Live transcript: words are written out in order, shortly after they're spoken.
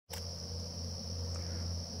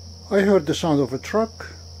I heard the sound of a truck,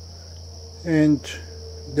 and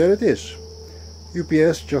there it is.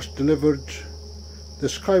 UPS just delivered the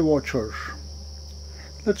SkyWatcher.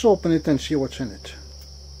 Let's open it and see what's in it.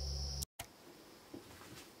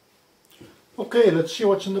 Okay, let's see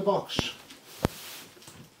what's in the box.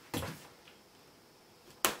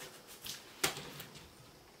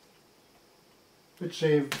 It's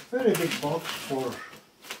a very big box for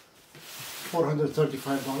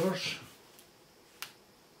 $435.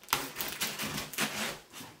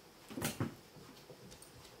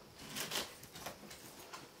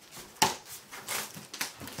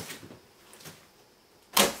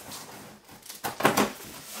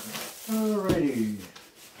 Alrighty.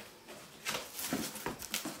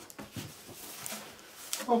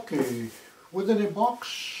 Okay, within a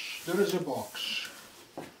box, there is a box,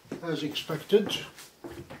 as expected.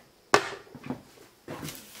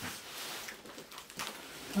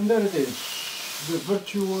 And there it is, the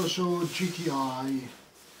Virtuoso GTi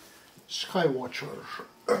SkyWatcher.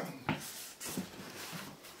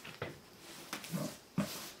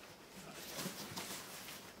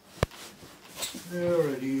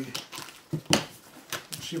 Alrighty,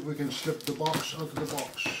 let's see if we can slip the box out of the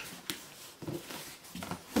box.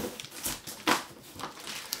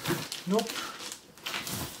 Nope.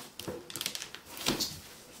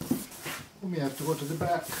 We may have to go to the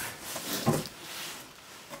back.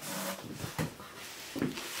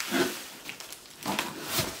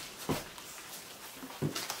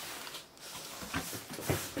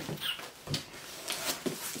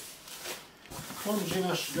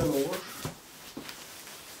 Clumsiness galore.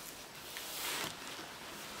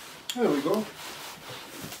 There we go.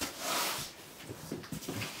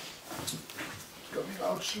 Coming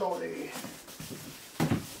out slowly.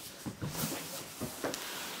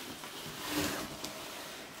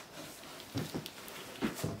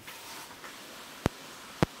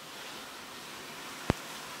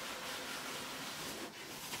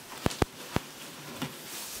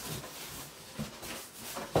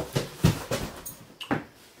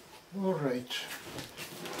 All right.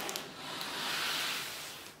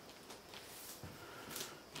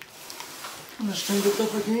 Let's stand it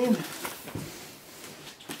up again.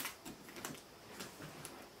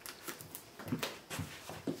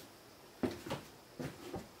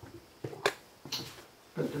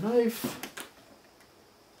 Got the knife.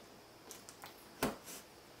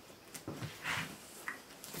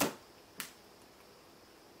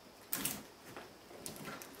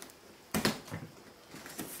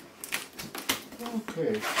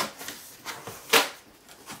 Okay.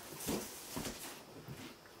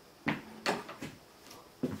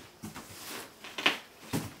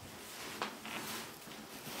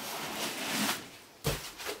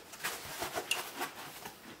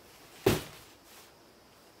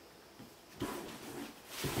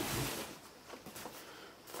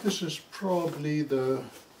 This is probably the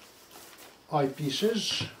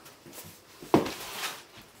eyepieces.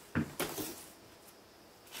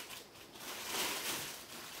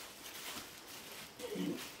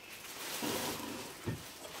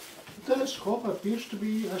 The telescope appears to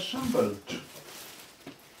be assembled.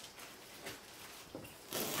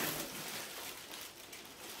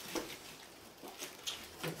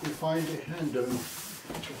 If we find a handle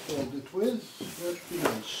to hold it with, that'd be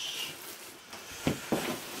nice.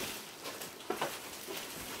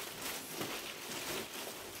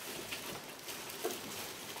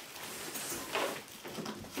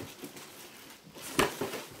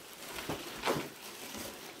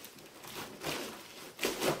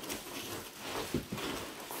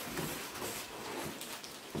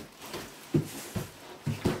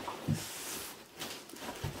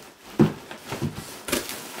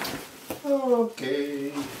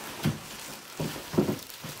 Okay, and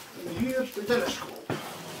here's the telescope.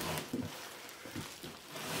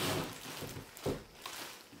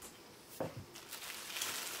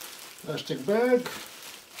 Plastic bag.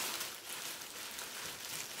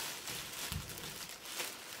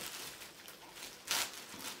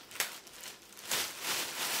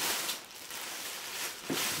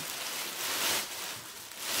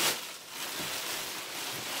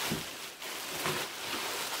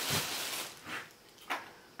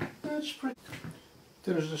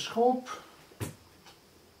 There's the scope.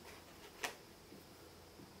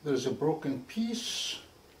 There's a broken piece.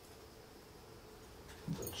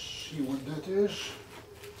 Let's see what that is.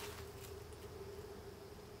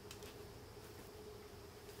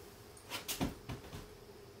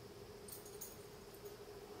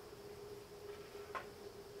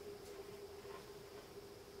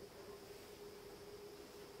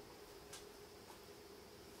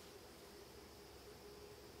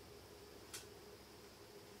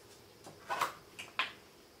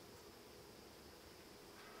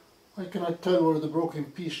 I cannot tell where the broken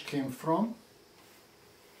piece came from.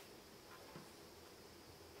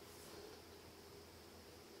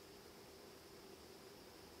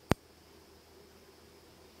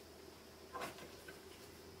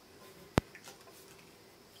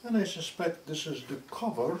 And I suspect this is the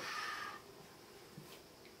cover.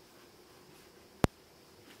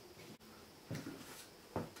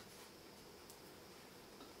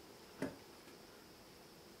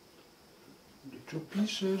 The two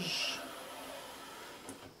pieces.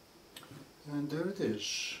 And there it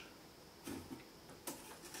is.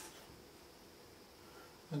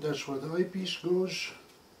 And that's where the eyepiece goes.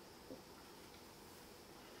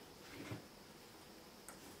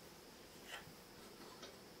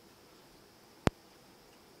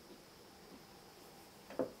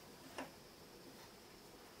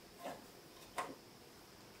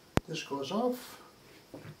 This goes off,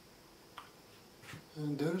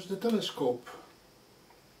 and there's the telescope.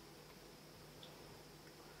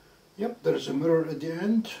 Yep, there's a mirror at the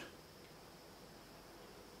end,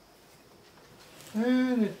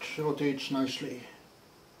 and it rotates nicely.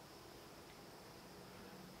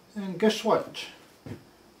 And guess what?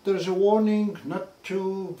 There's a warning not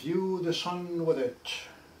to view the sun with it.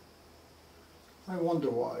 I wonder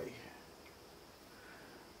why.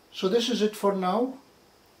 So this is it for now.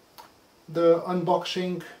 The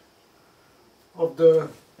unboxing of the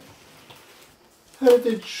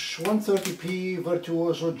Heritage 130p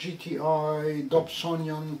Virtuoso GTi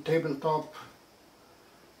Dobsonian tabletop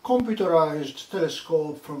computerized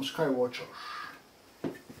telescope from SkyWatcher.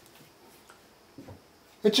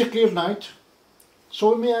 It's a clear night,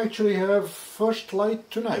 so we may actually have first light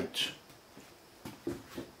tonight.